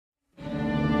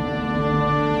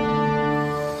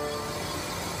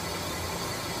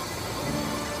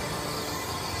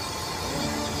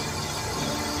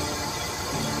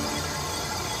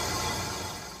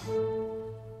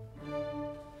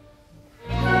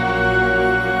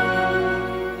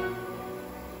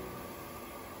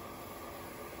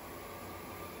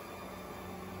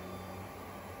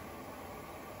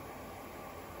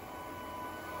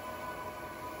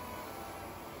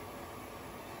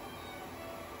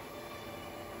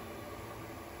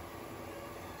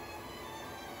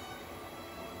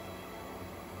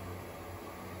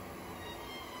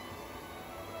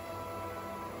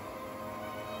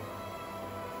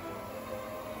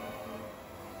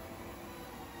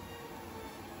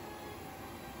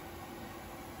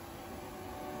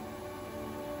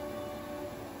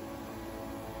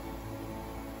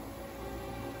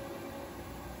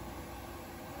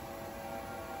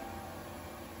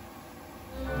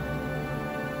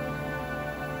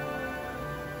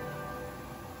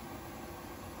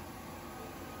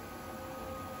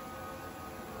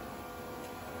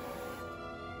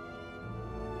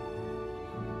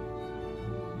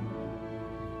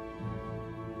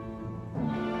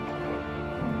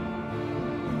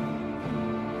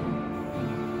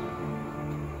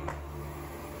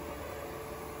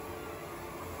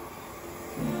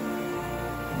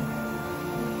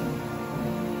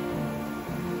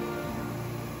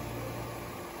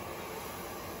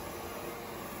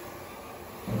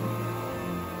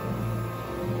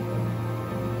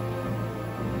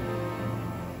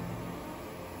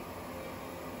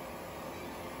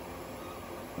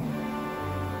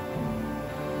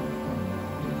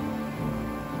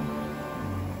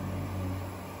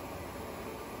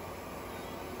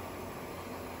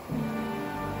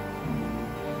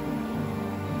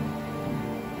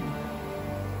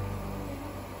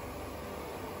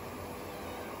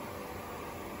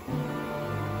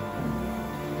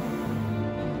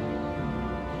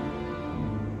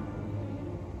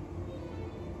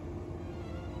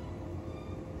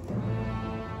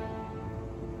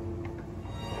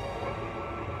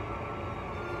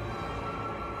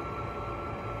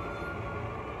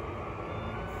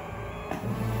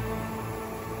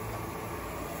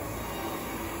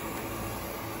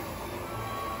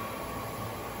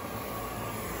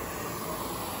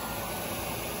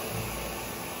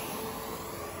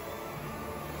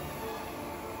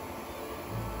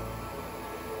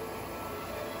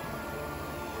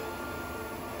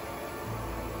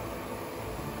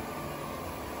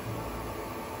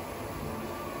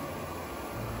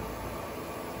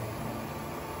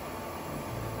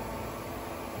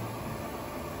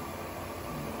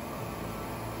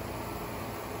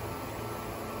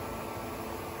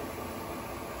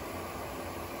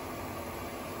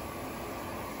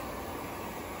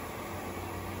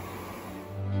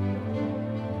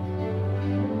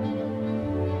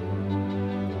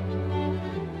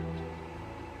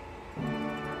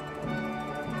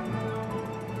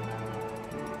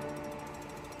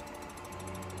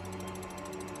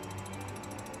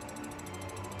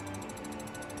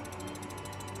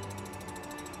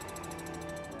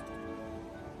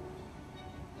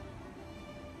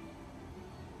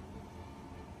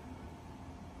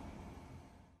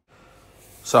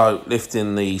So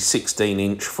lifting the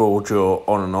 16-inch 4-jaw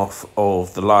on and off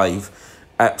of the lathe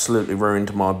absolutely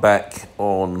ruined my back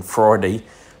on Friday.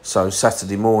 So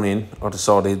Saturday morning I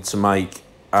decided to make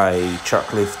a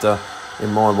chuck lifter in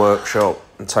my workshop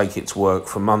and take it to work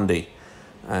for Monday.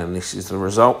 And this is the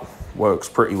result. Works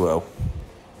pretty well.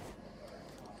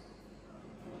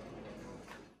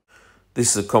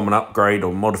 This is a common upgrade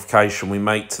or modification we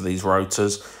make to these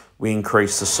rotors. We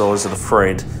increase the size of the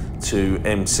thread to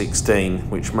M16,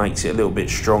 which makes it a little bit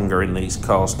stronger in these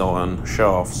cast iron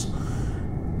shafts.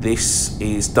 This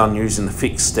is done using the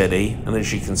fixed steady, and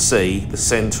as you can see, the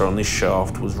centre on this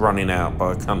shaft was running out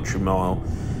by a country mile,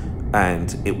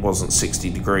 and it wasn't 60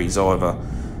 degrees either.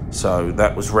 So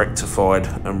that was rectified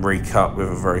and recut with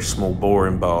a very small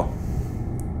boring bar.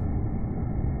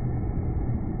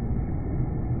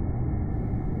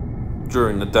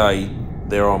 During the day,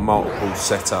 there are multiple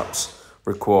setups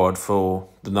required for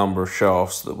the number of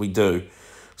shafts that we do.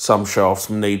 Some shafts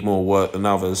need more work than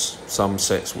others. Some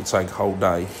sets will take a whole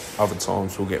day. Other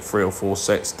times we'll get 3 or 4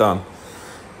 sets done.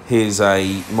 Here's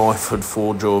a Myford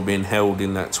 4-jaw being held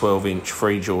in that 12-inch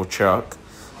 3-jaw chuck,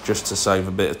 just to save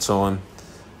a bit of time.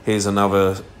 Here's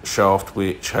another shaft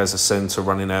which has a centre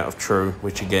running out of true,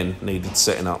 which again needed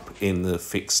setting up in the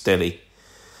fixed steady.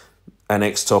 Our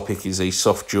next topic is these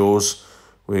soft jaws.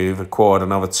 We've acquired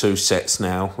another 2 sets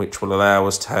now, which will allow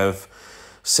us to have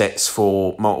sets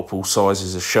for multiple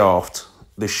sizes of shaft.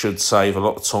 This should save a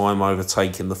lot of time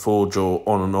overtaking the 4-jaw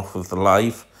on and off of the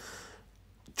lathe.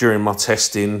 During my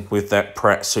testing with that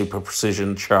Pratt Super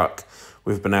Precision chuck,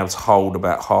 we've been able to hold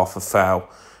about half a foul,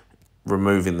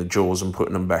 removing the jaws and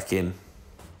putting them back in.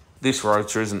 This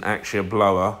rotor isn't actually a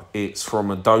blower, it's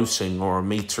from a dosing or a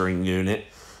metering unit.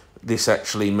 This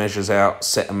actually measures out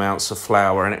set amounts of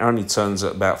flour, and it only turns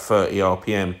at about 30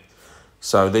 RPM.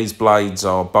 So these blades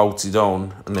are bolted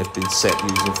on and they've been set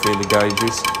using feeler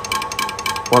gauges.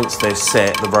 Once they're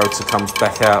set, the rotor comes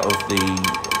back out of the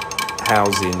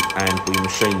housing and we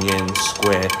machine the ends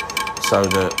square so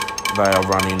that they are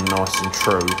running nice and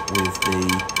true with the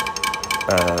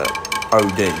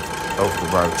OD of the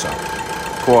rotor.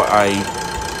 Quite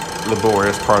a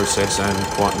laborious process and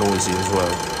quite noisy as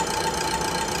well.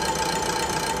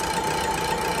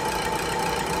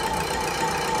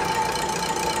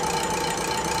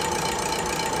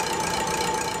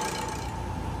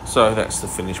 So that's the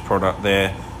finished product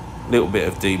there. Little bit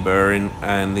of deburring,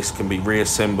 and this can be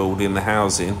reassembled in the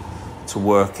housing to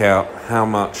work out how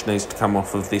much needs to come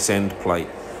off of this end plate.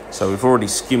 So we've already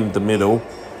skimmed the middle.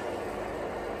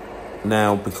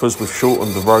 Now, because we've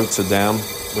shortened the rotor down,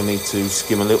 we need to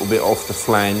skim a little bit off the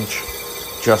flange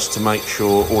just to make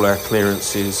sure all our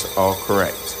clearances are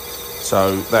correct.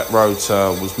 So that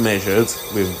rotor was measured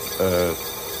with a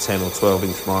 10 or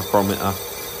 12-inch micrometer,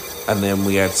 and then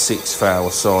we had 6 foul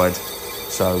aside.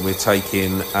 So we're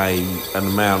taking an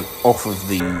amount off of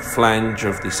the flange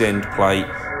of this end plate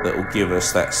that will give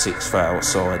us that 6 foul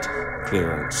aside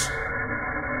clearance.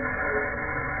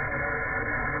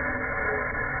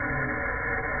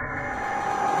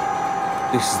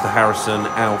 This is the Harrison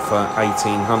Alpha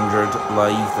 1800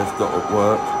 lathe they've got at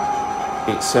work.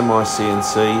 It's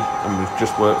semi-CNC, and we've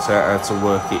just worked out how to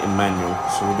work it in manual,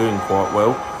 so we're doing quite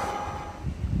well.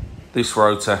 This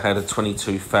rotor had a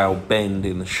 22 foul bend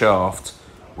in the shaft.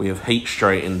 We have heat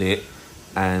straightened it,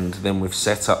 and then we've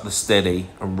set up the steady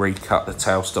and recut the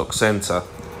tailstock centre.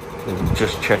 We're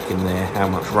just checking there how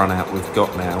much run out we've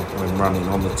got now when running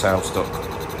on the tailstock.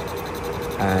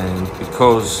 And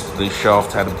because the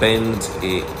shaft had a bend,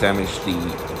 it damaged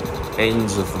the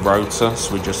ends of the rotor,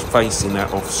 so we're just facing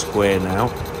that off square now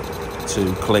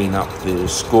to clean up the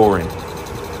scoring.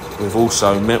 We've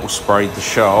also metal sprayed the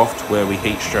shaft where we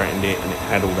heat straightened it and it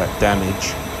had all that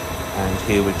damage. And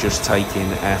here we're just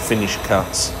taking our finish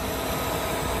cuts.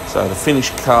 So the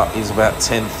finish cut is about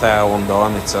 10 thou on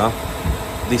diameter.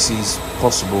 This is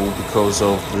possible because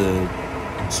of the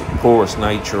porous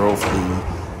nature of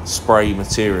the spray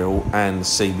material and the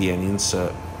CBN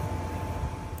insert.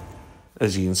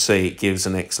 As you can see, it gives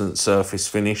an excellent surface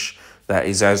finish that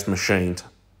is as machined.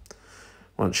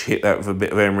 Once you hit that with a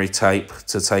bit of emery tape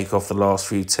to take off the last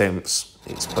few temps,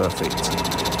 it's perfect.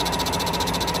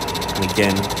 And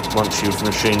again, once you've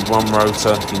machined one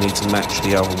rotor, you need to match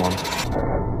the other one.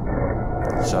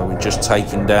 So we're just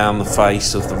taking down the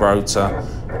face of the rotor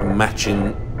and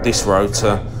matching this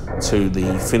rotor to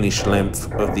the finished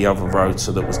length of the other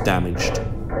rotor that was damaged.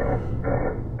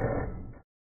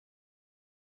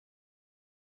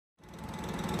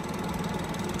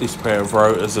 This pair of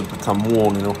rotors had become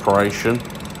worn in operation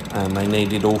and they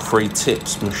needed all 3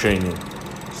 tips machining.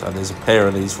 So there's a pair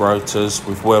of these rotors,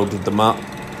 we've welded them up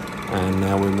and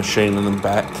now we're machining them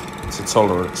back. to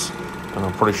tolerance, and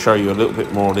I'll probably show you a little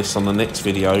bit more of this on the next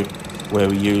video, where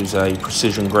we use a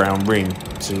precision ground ring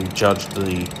to judge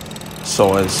the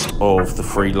size of the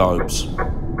three lobes.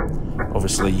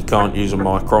 Obviously you can't use a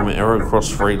micrometer across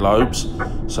three lobes,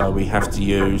 so we have to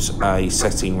use a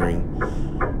setting ring.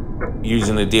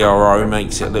 Using a DRO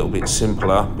makes it a little bit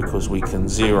simpler because we can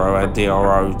zero our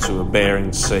DRO to a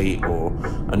bearing seat or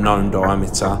a known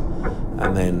diameter,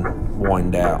 and then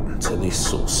wind out to this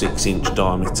sort of 6-inch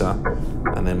diameter,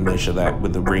 and then measure that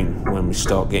with the ring when we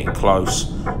start getting close,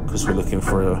 because we're looking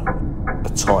for a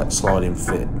tight sliding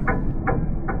fit.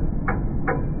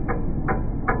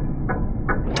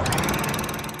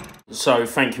 So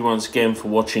thank you once again for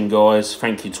watching, guys.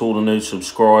 Thank you to all the new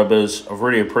subscribers. I've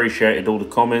really appreciated all the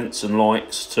comments and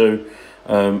likes too.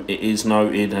 It is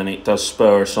noted, and it does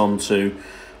spur us on to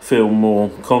film more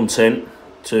content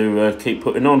to keep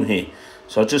putting on here.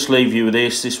 So I'll just leave you with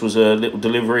this. This was a little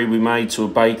delivery we made to a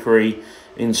bakery,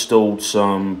 installed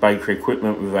some bakery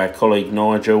equipment with our colleague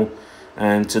Nigel,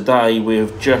 and today we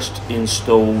have just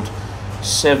installed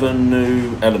 7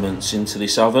 new elements into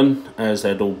this oven as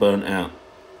they'd all burnt out.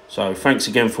 So thanks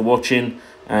again for watching,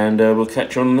 and we'll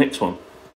catch you on the next one.